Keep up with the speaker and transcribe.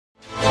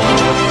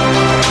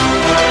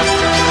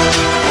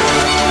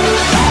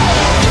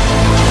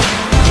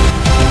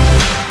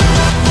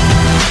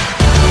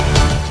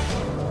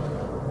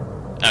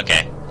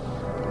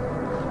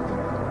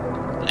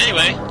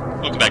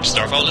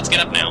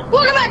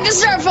back to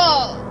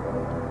StarFall!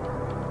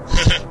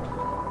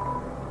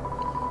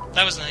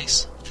 That was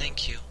nice.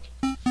 Thank you.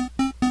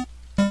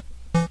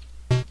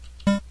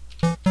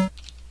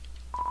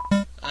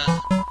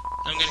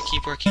 I'm gonna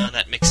keep working on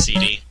that mix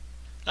CD.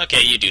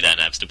 Okay, you do that,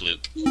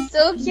 Napstablook. He's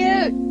so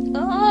cute!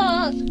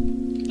 Oh,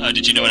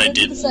 did you know what I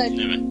did? No,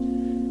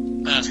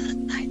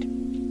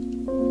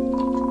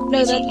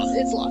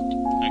 it's locked.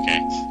 Okay.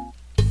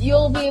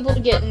 You'll be able to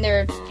get in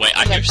there. Wait,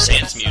 I hear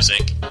Sans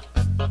music.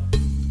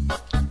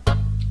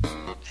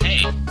 Hey.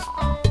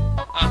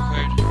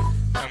 Awkward.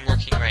 I'm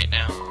working right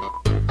now.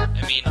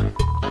 I mean,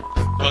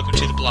 welcome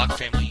to the Block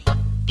family.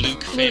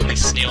 Blook family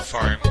snail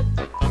farm.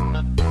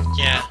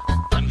 Yeah,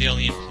 I'm the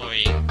only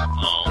employee.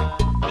 Oh,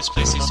 this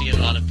place used to get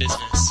a lot of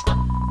business,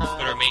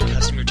 but our main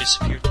customer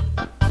disappeared.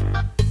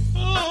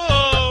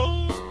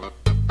 Oh.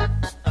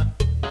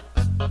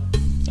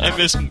 I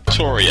miss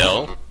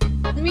Toriel.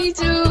 Me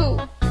too.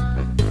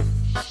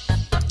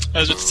 I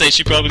was about to say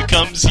she probably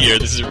comes here.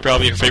 This is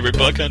probably her favorite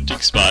bug hunting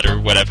spot or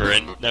whatever,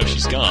 and now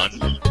she's gone.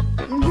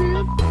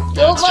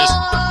 Now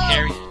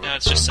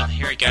it's just some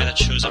hairy guy that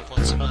shows up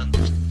once a month.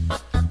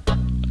 Oh,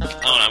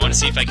 and I want to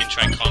see if I can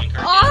try calling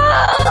her.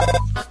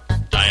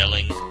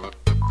 Dialing.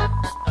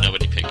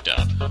 Nobody picked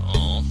up.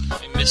 Oh,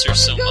 I miss her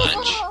so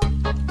much.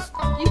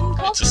 You can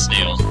call it's a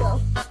snail.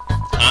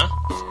 Huh?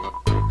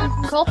 You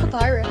can call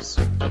Papyrus.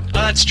 Oh,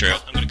 that's true.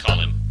 I'm gonna call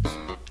him.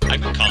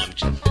 I'm gonna call him.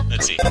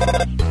 Let's see.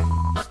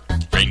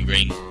 Ring,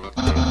 ring.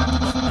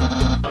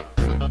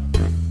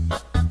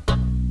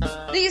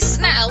 These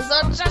snails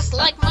are just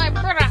like my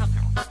brother.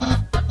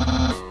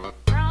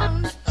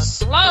 Brown,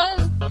 slow,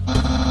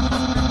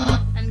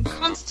 and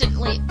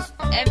constantly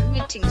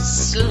emitting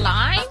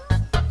slime.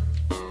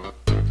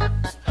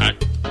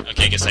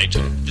 Okay, I guess I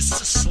took. This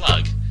is a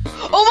slug.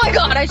 Oh my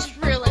god! I just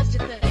realized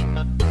a thing.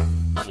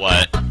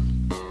 What?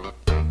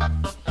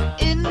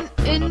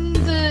 In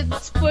the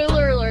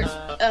spoiler alert,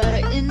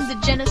 in the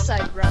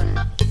genocide run.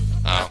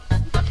 Oh.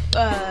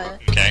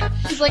 Okay.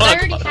 Like,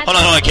 hold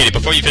on, Katie.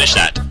 Before you finish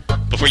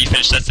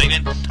that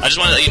statement, I just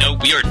want to let you know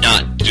we are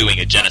not doing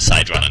a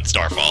genocide run on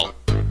StarFall.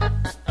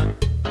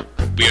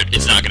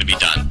 It's not going to be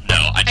done.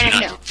 No, I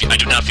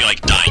do not feel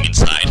like dying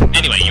inside.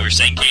 Anyway, you were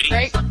saying, Katie?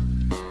 Right.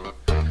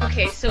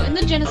 Okay, so in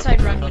the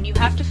genocide run, when you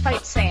have to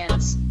fight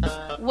Sans,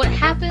 what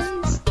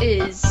happens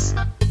is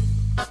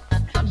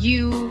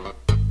you,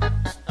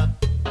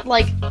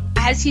 like,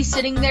 as he's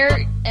sitting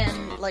there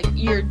and, like,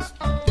 you're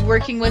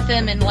working with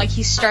him and, like,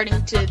 he's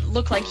starting to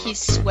look like he's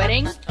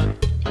sweating.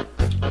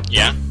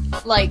 Yeah.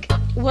 Like,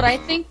 what I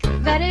think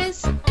that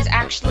is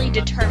actually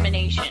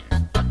determination,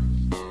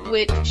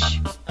 which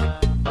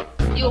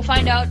you'll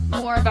find out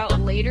more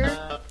about later,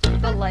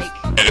 but, like,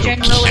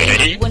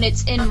 generally, when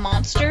it's in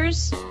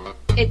monsters,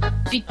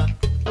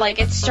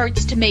 it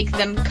starts to make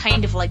them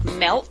kind of, like,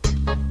 melt,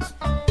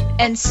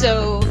 and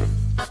so,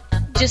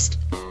 just,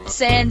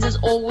 Sans is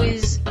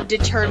always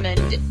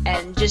determined,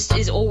 and just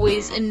is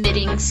always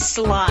emitting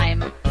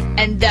slime,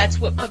 and that's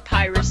what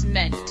Papyrus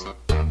meant.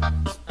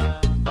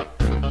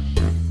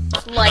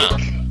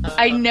 Like,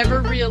 I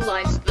never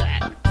realized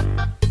that.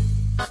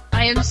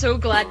 I am so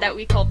glad that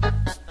we called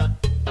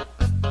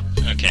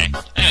Okay.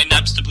 Anyway,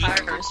 Napstablook.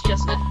 Papyrus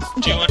just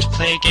Do you want to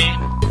play a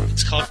game?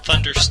 It's called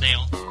Thunder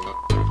Snail.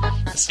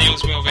 The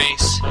snails will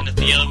race, and if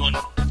the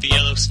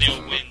yellow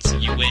snail wins,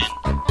 you win.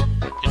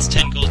 It's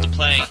 10 gold to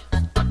play.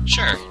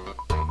 Sure.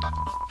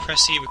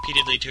 Press C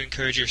repeatedly to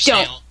encourage your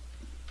snail.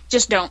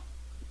 Just don't.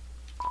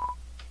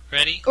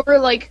 Ready? Or,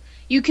 like,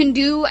 you can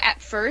do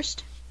at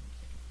first,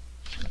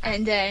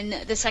 and then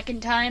the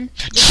second time...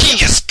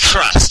 Jesus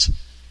Christ!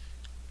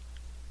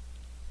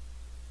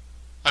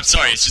 I'm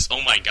sorry, it's just,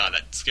 oh my god,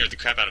 that scared the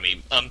crap out of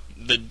me.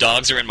 The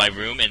dogs are in my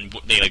room, and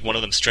they, like, one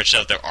of them stretched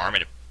out their arm,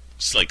 and it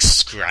just, like,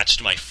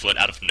 scratched my foot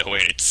out of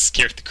nowhere, and it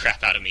scared the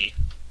crap out of me.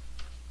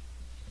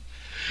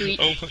 Sweet.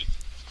 Oh my...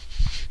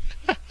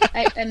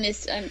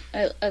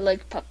 I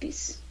like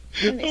puppies.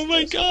 Oh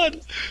my god!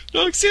 Puppies.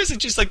 No, seriously,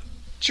 just like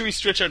Chewie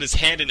stretched out his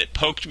hand and it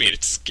poked me.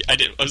 I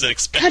wasn't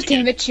expecting it. God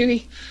damn it,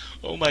 Chewie!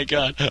 Oh my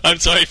god! I'm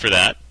sorry for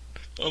that.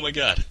 Oh my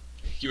god!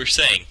 You were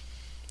saying,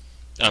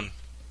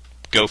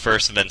 go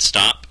first and then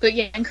stop. But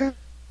yeah,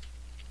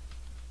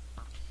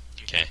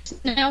 Okay.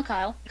 Snail,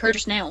 Kyle. Encourage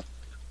your snail.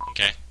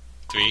 Okay.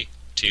 3,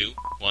 2,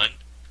 1.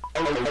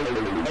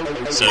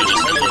 So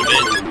just a little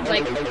bit.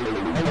 Like,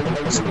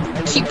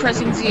 just keep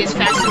pressing Z as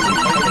fast as you can.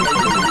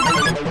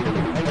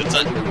 That's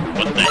not.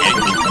 What the heck?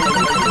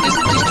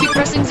 Just keep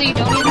pressing Z.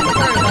 Don't even worry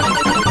about it.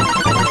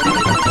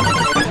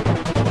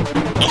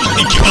 Oh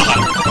my god!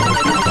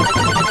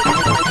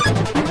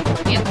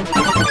 Yep.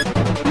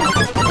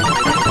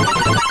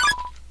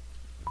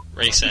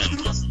 Race end.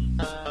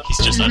 He's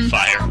just on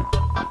fire.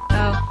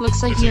 Oh,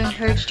 looks like you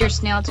encouraged your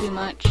snail too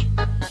much.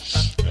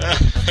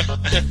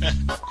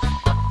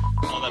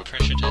 All that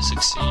pressure to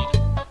succeed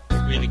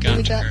really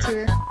got to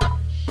her.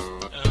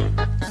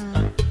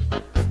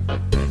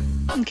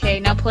 Okay,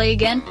 now play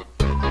again.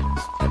 Do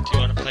you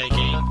want to play a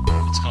game?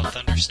 It's called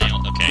Thunder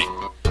Snail. Okay.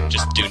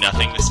 Just do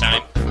nothing this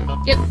time?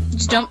 Yep,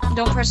 just don't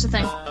press the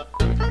thing.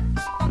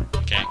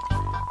 Okay.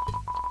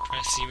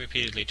 Press C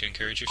repeatedly to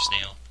encourage your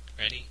snail.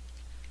 Ready?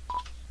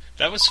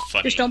 That was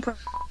funny. Just don't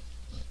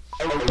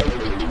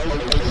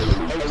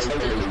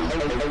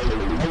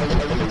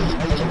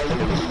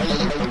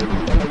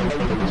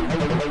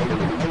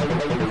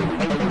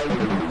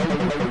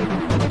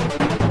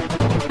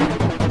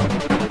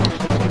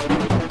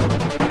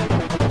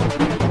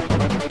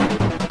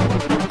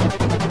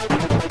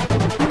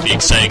The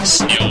exciting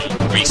snail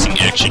racing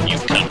action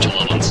you've come to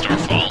love on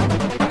StarFall.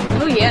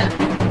 Oh yeah.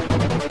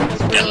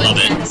 I love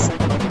it.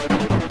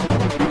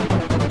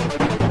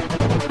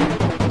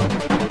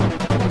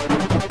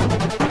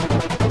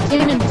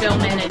 Tim and Phil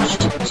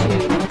managed to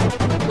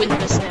win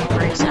the snail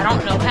race. I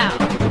don't know how,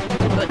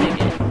 but they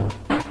did.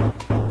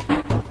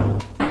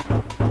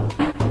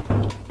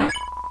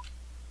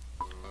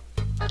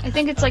 I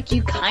think it's like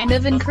you kind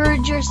of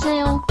encourage your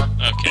snail.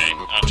 Okay,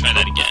 I'll try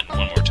that again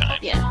one more time.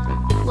 Yeah.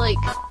 Like,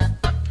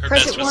 Her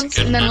press best it wasn't once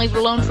good and then enough. leave it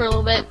alone for a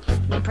little bit.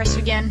 Then press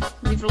it again,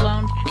 leave it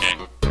alone. Okay.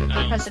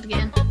 Press it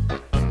again.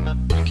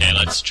 Okay,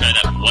 let's try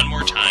that one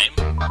more time.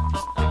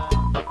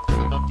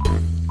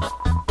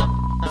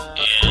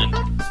 And...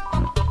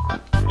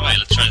 Alright,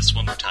 let's try this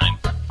one more time.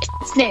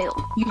 Snail,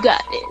 you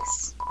got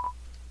this.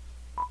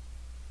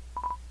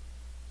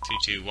 3,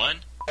 2, 1.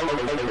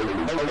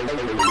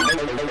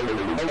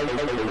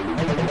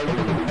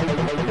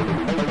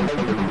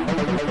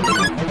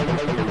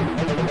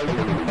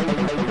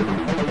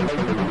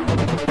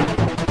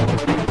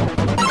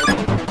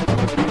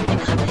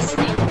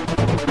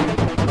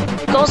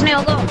 Go,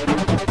 snail, go!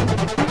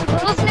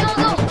 Go, snail,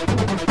 go!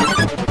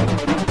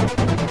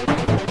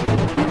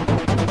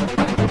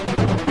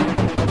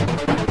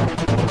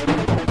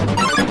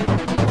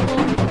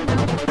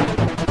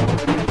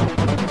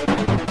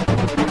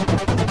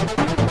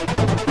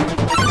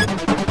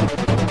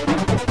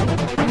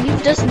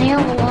 Leave the snail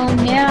alone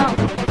now.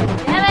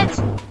 Damn it!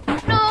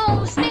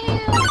 No,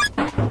 snail!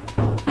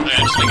 Okay,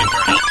 I'm just making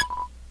her help.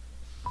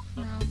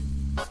 No.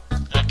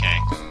 Okay.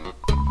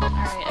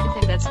 Alright, I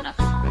think that's enough.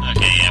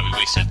 Okay, yeah, we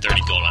wasted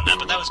 30 gold on that,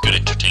 but that was good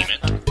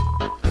entertainment.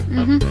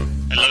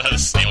 Mm-hmm. I love how the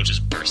snail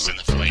just bursts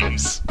into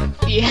flames.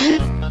 Yeah.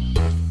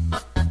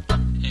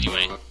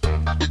 Anyway.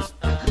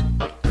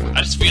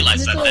 I just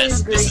realized that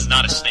this is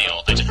not a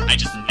snail. I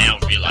just now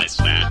realized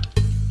that.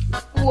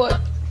 What?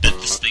 That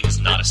this thing is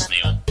not a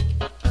snail.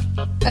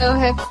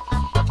 Okay.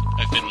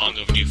 I've been long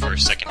overdue for a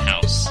second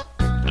house.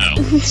 Oh.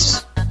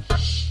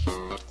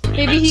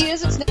 Maybe he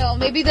is a snail.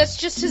 Maybe that's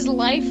just his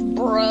life,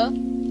 bruh.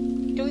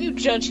 Don't you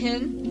judge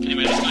him.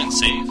 Anyway, let's go ahead and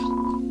save.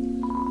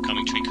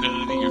 Coming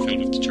tranquility, you're filled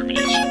with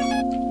determination.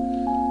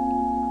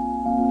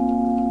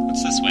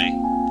 What's this way?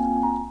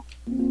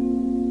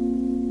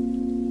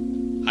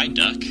 Hi,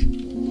 duck.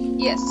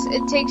 Yes,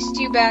 it takes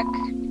you back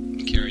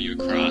Carry you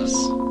across.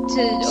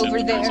 to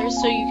over there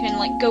so you can,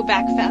 like, go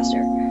back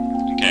faster.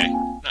 Okay,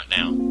 not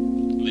now.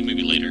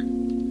 Maybe later. I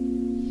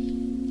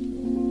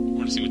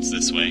want to see what's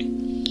this way.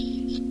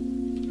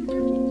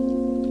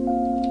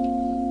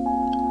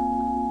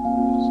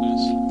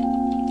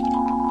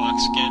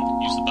 Box again.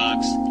 Use the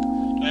box.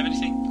 Do I have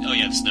anything? Oh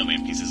yeah, the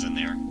snowman pieces in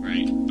there.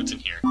 Right. What's in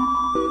here?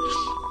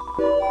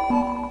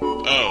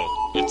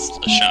 Oh, it's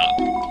a shop.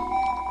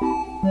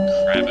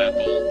 Crab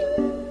apple.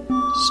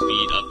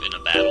 Speed up in a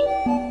battle.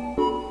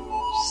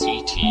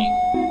 CT.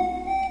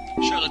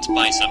 Sure, let's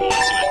buy some.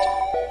 Let's do it.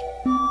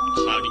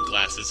 Cloudy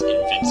glasses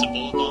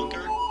invincible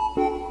longer?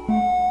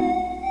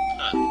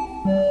 Huh.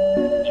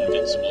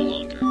 Invincible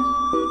longer.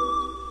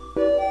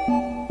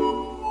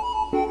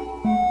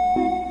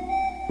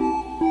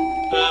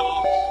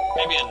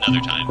 Maybe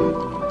another time.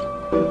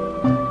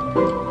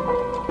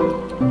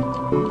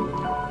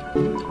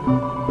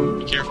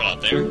 Be careful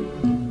out there.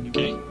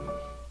 Okay.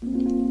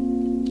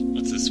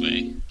 What's this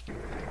way?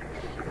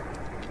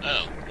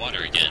 Oh,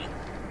 water again.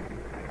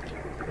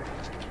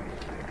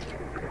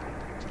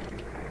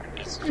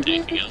 Is there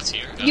anything else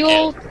here?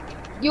 Okay.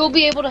 You'll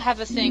be able to have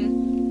a thing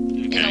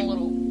in Okay. a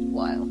little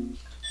while.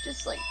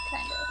 Just like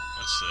kinda.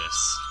 What's this?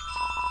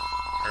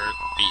 Hurt,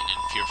 beaten,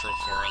 and fearful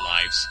for our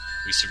lives,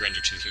 we surrender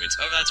to the humans.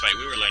 Oh, that's right,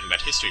 we were learning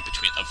about history of the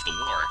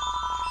war.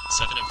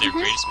 7 of their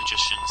greatest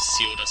magicians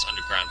sealed us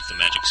underground with a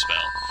magic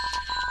spell.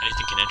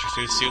 Anything can enter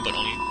through the seal, but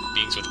only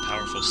beings with a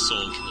powerful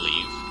soul can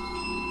leave.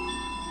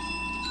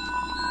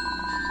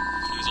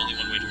 There's only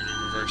one way to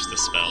reverse the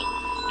spell.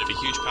 If a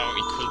huge power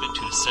equivalent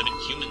to the 7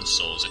 human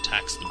souls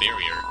attacks the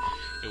barrier,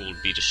 it will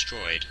be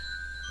destroyed.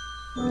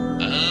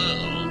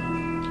 Oh.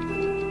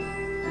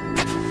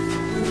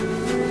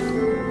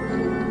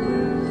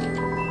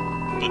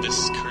 But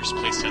this cursed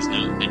place has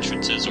no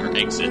entrances or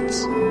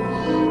exits.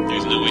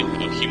 There's no way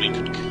a human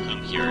could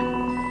come here.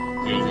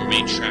 We will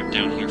remain trapped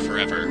down here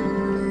forever.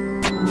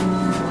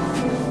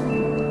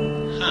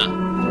 Huh.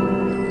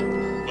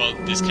 Well,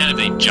 there's kind of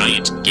a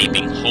giant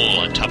gaping hole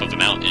on top of the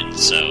mountain,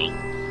 so...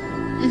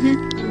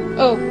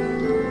 Oh.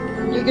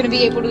 You're gonna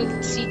be able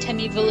to see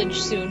Temmie Village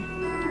soon.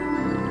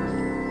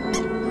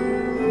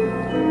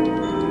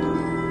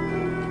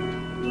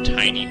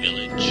 Tiny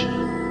village.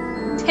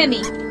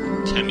 Temmie.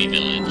 Temmie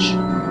village.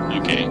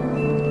 Okay.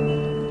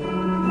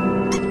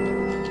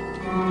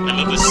 I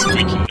love this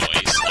squeaking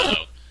noise.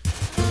 Uh-oh.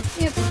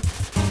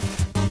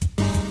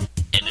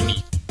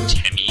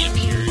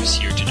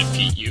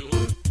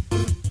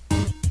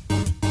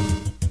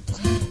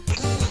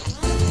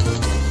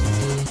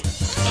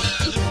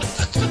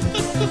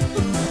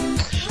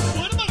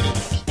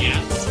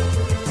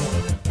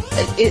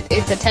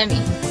 It's a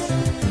Temmie.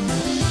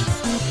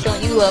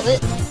 Don't you love it?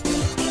 Oh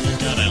my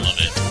god, I love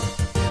it.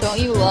 Don't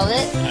you love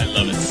it? I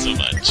love it so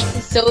much.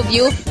 It's so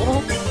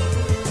beautiful.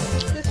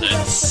 This was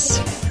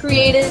also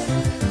created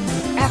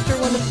after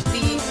one of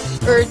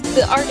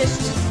the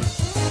artist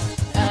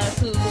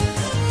who...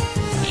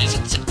 Is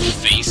it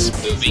face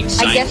moving sideways?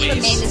 I guess her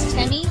name is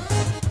Temmie.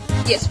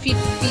 Yes, feed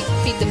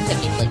them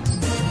Temmie flakes.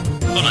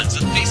 Hold on, is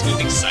the face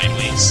moving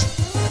sideways?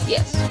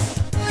 Yes.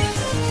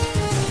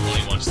 All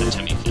he wants is the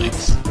Temmie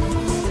flakes.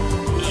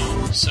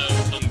 Oh, so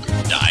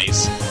group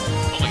dies.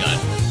 Oh my god.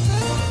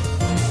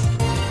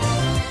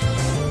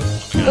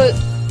 Oh my god. But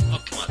oh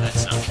come on,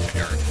 that's not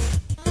fair.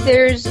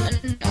 there's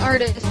an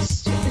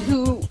artist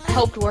who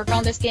helped work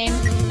on this game,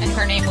 and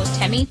her name was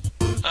Temmie.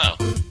 Oh.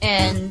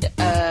 And,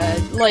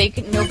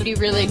 nobody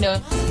really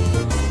knows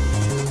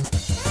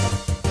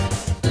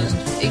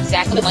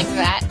exactly like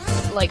that,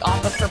 like,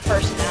 off of her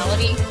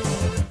personality.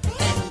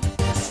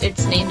 And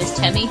its name is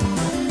Temmie.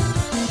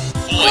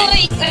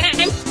 Boy.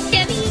 I'm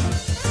Temmie!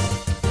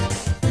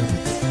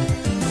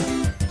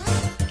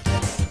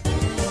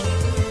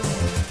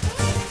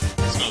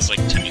 Smells like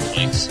Temmie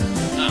flakes.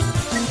 Oh.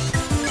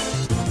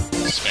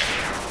 It's fair.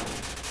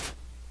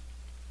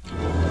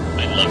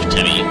 I love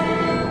Temmie.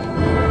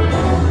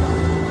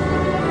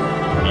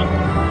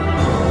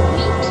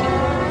 Me too.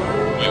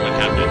 Wait, what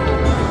happened?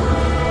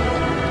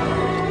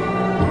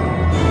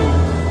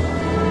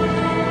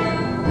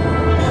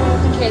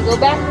 Okay, go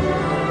back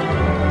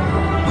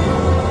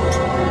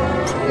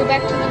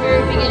to the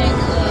very beginning of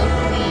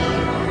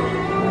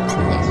the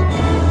place.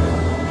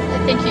 I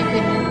think you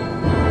could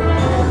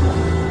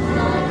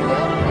not go,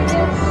 I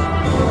guess.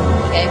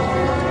 Okay.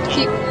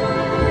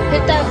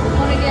 Hit that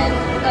one again.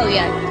 Oh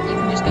yeah, you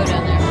can just go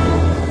down there.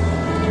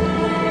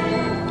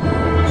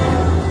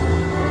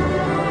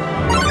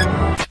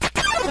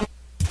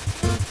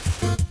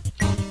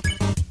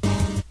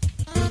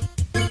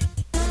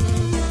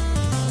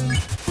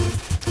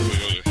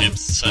 Wiggle your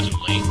hips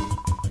suddenly.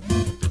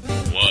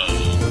 Whoa.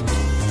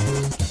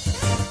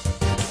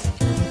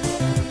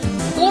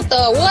 What the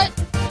what?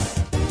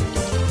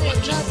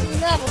 I've not seen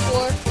that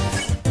before.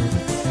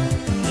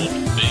 Old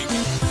big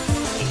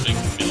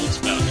middle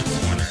spout in the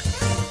corner.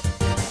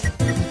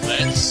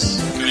 Let's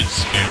go ahead and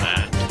spare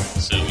that,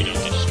 so we don't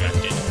get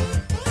distracted.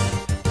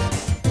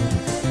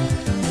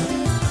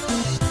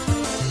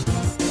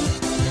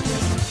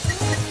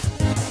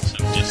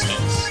 Some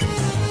distance.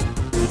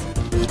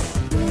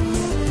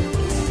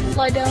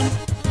 Lie down.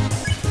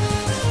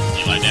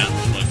 You lie down,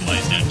 the bug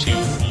lies down too.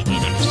 Old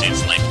bug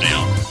understands life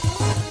now.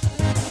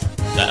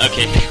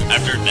 Okay,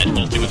 after that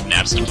whole thing with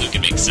Napstablook,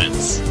 it makes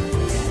sense.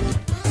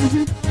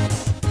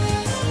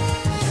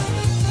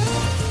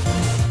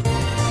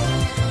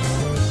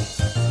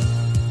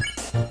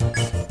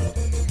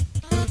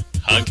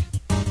 Hug.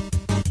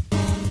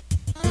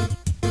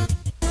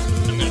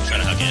 I'm gonna try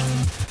to hug it.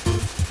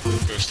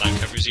 Grow slime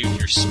covers you,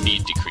 your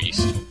speed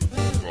decreased.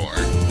 Roar.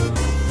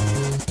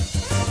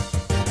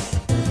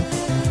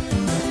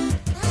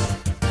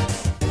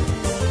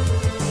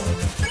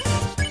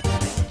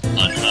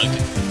 Unhug.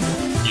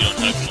 You don't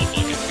hug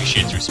Mobile, it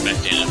appreciates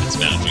respect and of its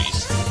boundaries.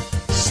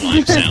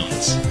 Slime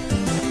sounds.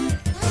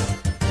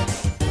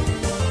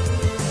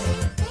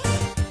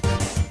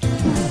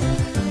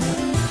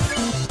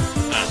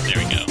 Ah, there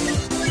we go.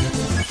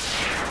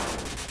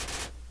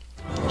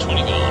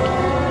 20 gold.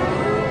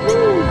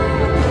 Woo!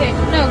 Okay,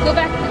 no, go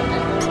back down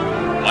there.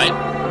 What?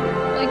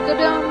 Like, go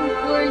down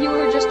where you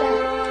were just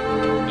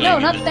at. No,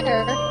 not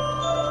there.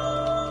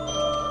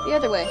 The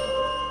other way.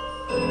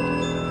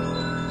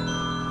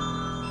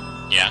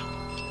 Yeah.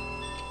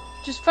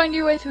 Just find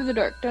your way through the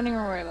dark. Don't even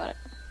worry about it.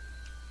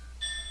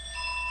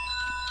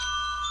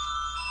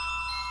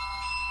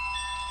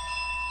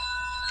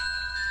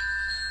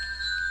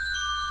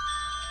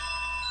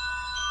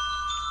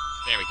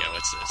 There we go,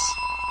 what's this?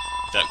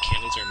 Without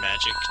candles or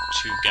magic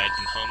to guide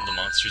them home, the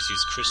monsters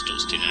use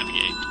crystals to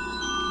navigate.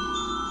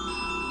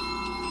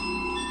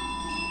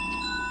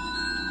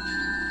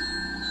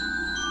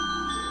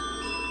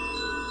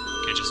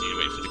 Okay, just need to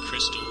wait for the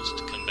crystals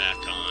to come back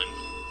on.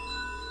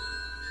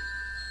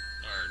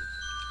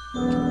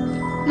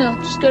 Or... No,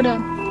 just go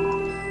down.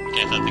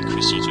 Okay, I thought the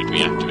crystals would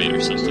reactivate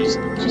or something.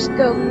 Just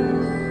go.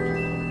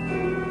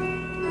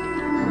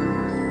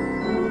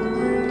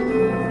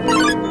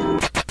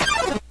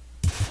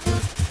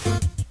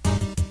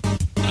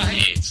 Ah,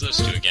 hey, it's those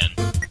two again.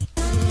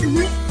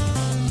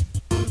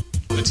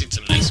 Let's eat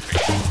some ice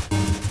cream.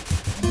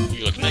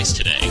 You look nice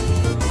today.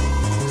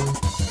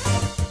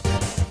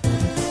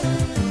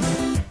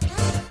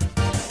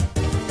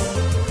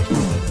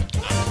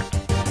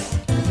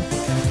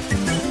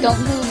 Don't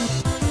move.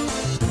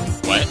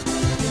 What?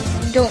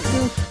 Don't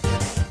move.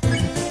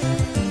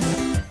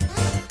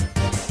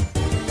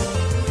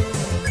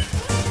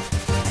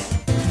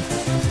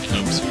 It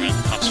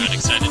hops around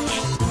excitedly.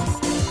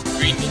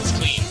 Green means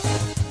clean.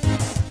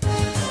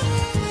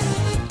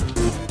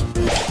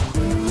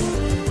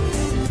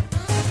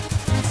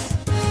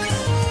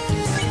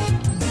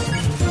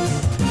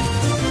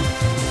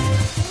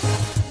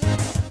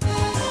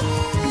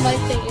 My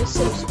face. is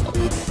so slow.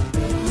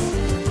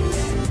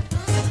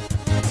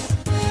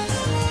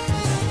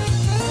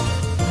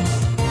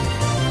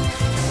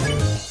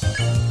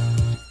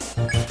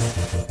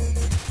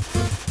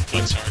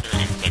 Flex harder,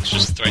 you flex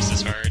just thrice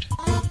as hard.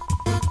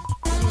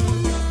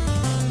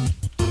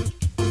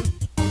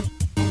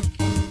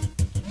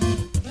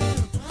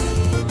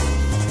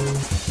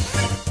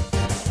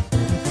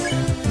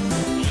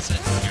 What is it?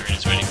 Aaron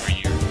is ready for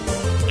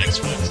your next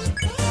flex.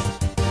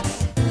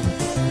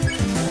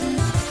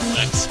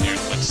 Aaron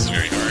flexes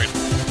very hard.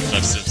 He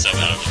flexes himself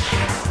out of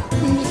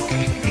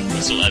the room.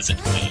 Whistle as it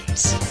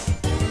cleans.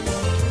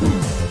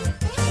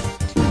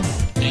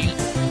 Dang it.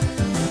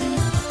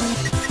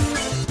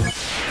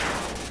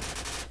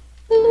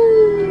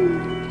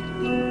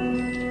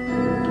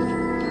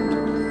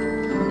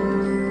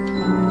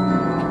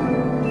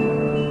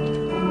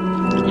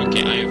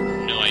 Okay, I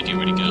have no idea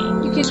where to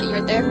go. You can see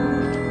right there.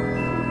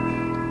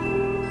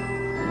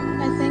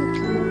 I think.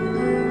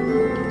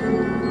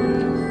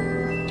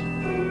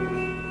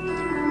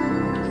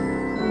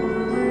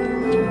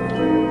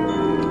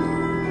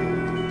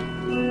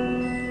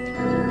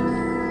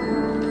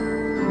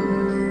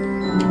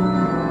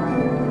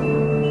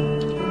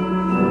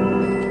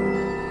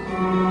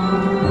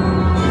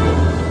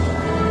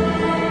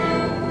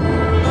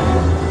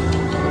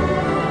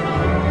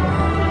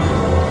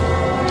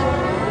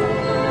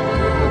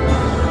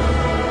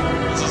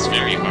 This is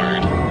very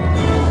hard.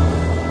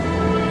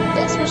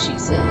 That's what she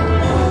said.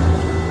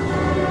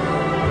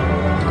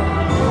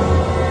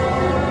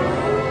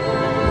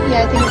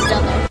 Yeah, I think it's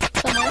down there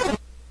somewhere.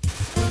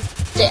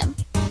 Damn.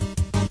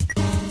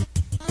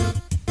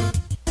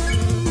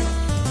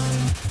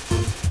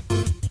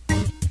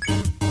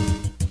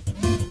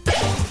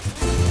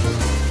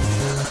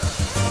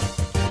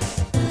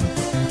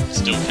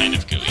 Still kind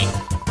of gooey.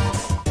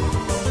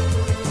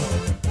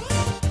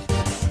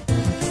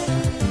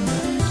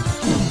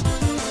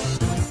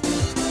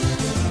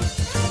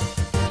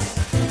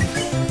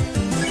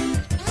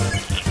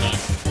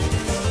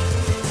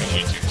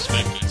 Appreciate your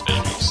respect and its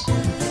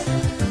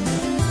boundaries.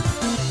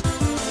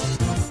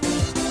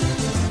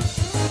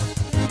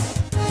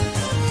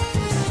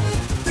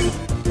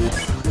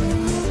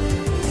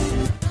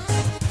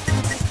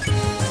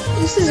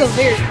 This is a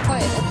very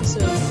quiet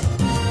episode.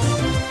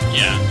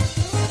 Yeah.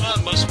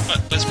 Well,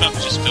 but it's probably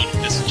just filled.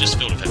 This is just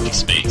filled with empty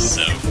space,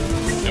 so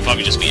it'll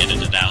probably just be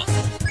edited out.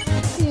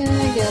 Yeah,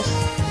 I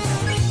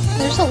guess.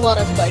 There's a lot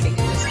of fighting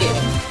in this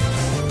game.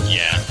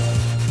 Yeah.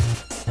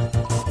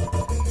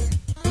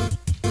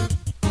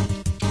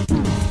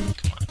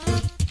 Come on.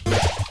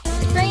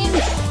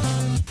 Brains!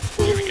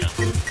 Here we go.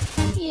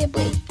 Yeah,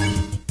 boy.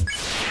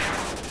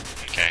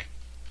 Okay.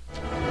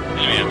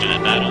 Anyway, after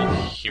that battle,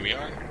 here we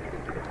are.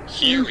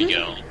 Here we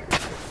go.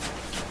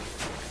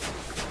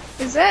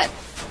 Is that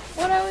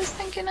what I was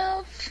thinking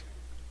of?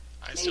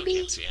 I still Maybe.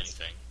 can't see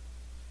anything.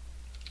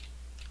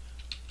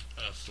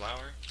 A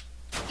flower?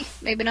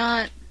 Maybe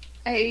not.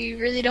 I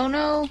really don't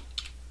know.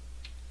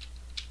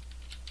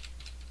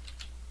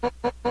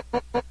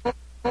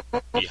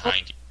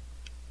 Behind you.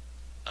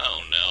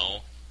 Oh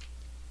no.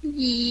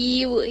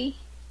 Yeah, boy.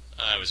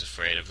 I was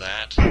afraid of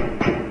that.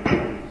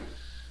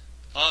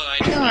 Alright,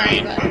 Don't worry fine.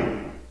 about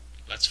it.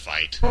 Let's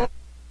fight.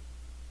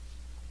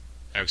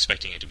 I was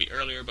expecting it to be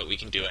earlier, but we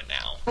can do it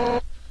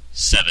now.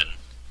 7.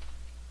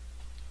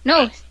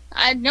 No,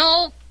 I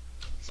know.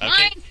 It's Okay.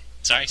 mine.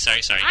 Sorry.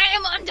 I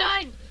am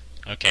Undyne.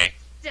 Okay.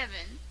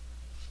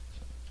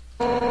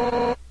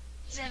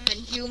 7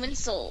 human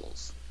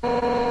souls.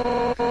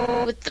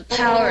 With the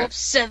power of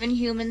 7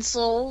 human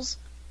souls,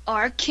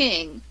 our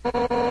king,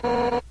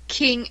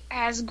 King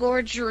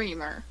Asgore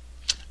Dreamer.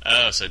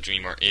 Oh, so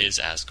Dreamer is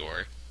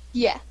Asgore.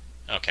 Yeah,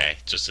 Okay,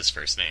 just his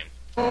first name.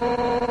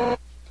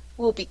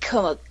 will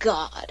become a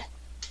god.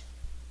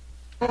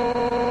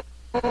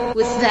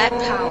 With that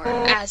power,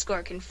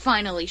 Asgore can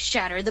finally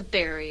shatter the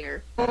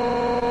barrier.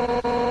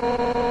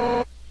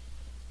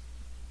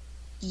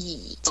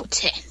 So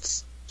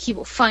tense. He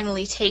will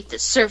finally take the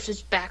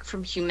surface back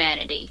from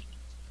humanity.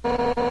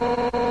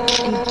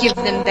 And give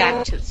them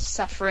back to the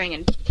suffering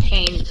and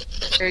pain.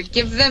 Or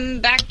give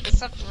them back the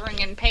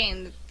suffering and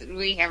pain that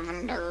we have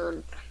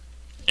endured.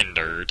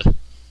 Endured.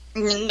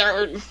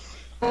 Endured.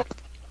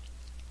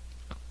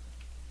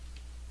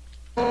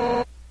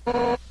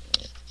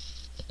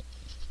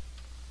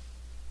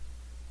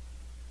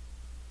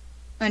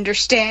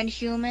 Understand,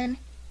 human?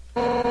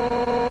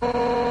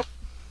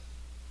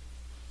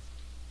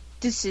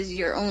 This is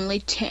your only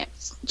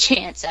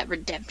chance at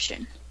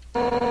redemption.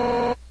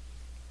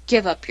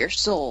 Give up your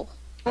soul.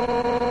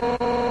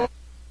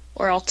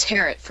 Or I'll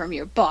tear it from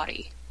your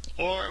body.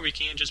 Or we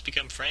can just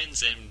become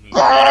friends and move on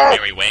our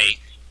merry way.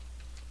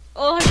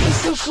 Oh, that'd be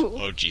so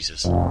cool. Oh,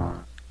 Jesus.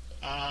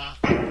 I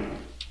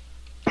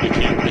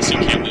still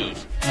can't move.